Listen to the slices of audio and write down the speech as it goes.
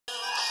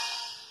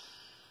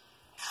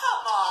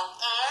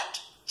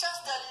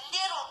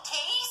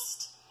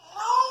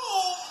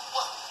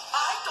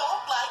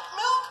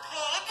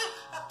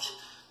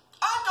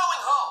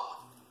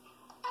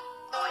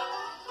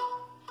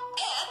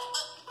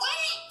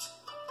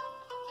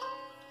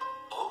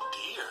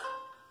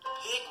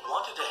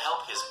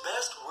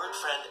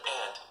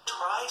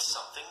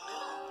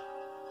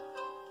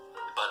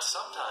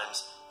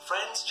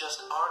kids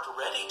just aren't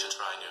ready to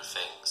try new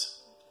things.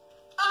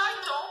 I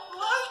don't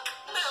like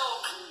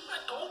milk. I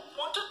don't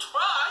want to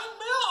try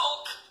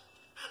milk.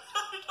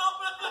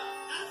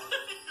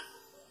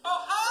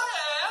 Oh, hi,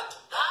 Ant.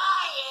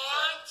 Hi,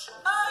 Ant.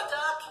 Hi,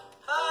 Duck.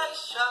 Hi,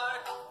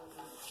 Shark.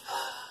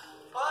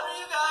 What are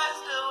you guys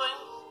doing?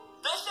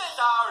 This is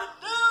our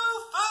new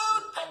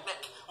food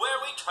picnic where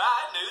we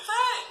try new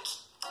things.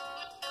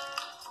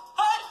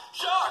 Hey,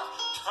 Shark,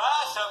 try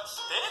some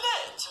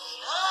spinach.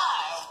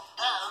 Sure.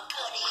 Oh,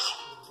 goody.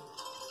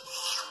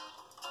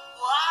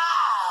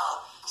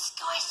 Wow.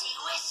 Squishy,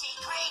 wishy,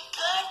 great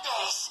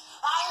goodness.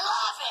 I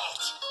love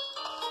it.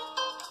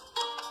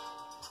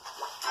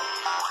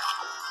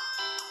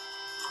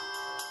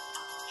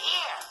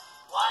 Here,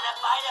 want a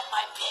bite of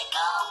my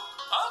pickle?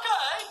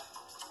 Okay.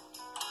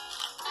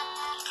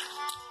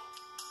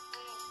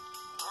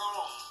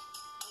 Oh,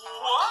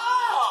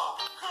 wow!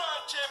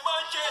 Crunchy,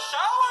 munchy,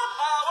 sour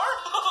power!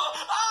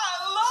 I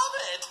love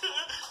it!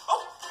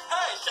 Oh,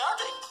 hey,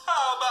 Sharky,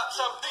 how about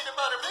some peanut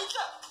butter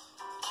pizza?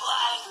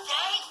 Why,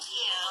 thank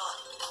you.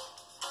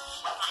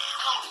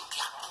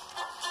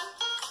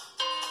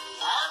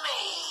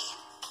 Yummy.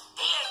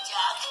 Here,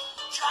 Duck,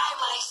 try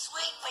my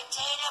sweet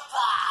potato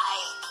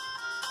pie.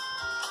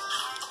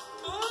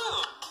 Ooh.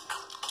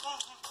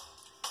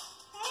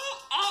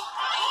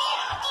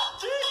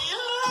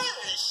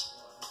 Delish!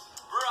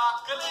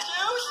 Broccoli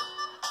juice?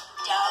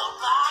 Don't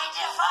mind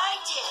if I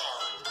do.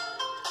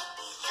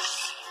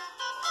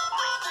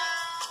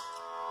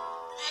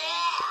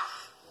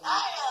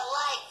 I don't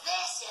like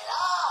this at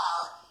all,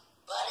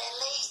 but at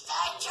least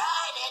I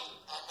tried it,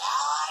 and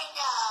now I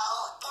know.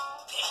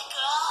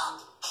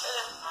 Pickle?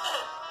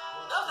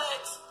 No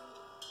thanks.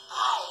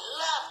 I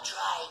love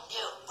trying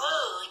new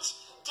foods,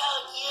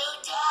 don't you,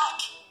 Duck?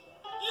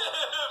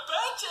 Yeah,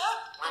 betcha!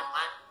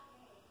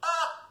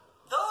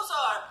 Those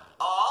are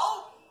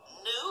all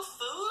new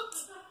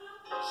foods?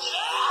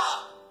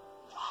 Yeah.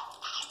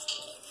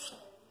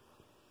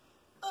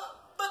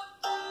 But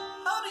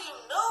how do you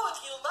know if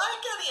you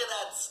like any of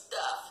that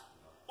stuff?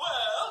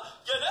 Well,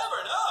 you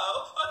never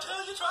know until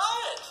you try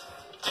it.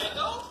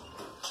 Jingle?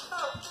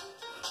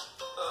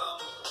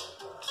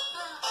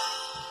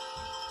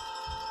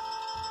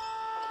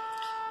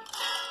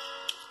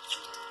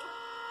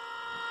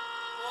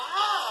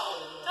 Wow,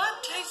 that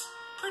tastes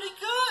pretty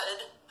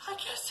good. I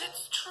guess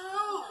it's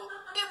true.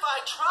 If I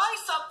try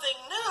something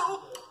new,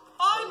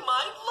 I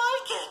might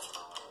like it.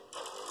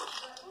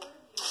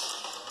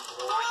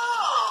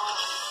 Whoa,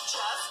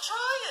 just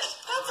try it.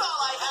 That's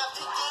all I have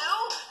to do,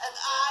 and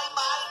I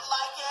might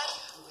like it.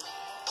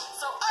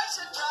 So I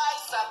should try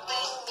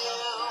something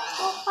new.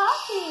 Oh,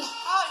 Poppy,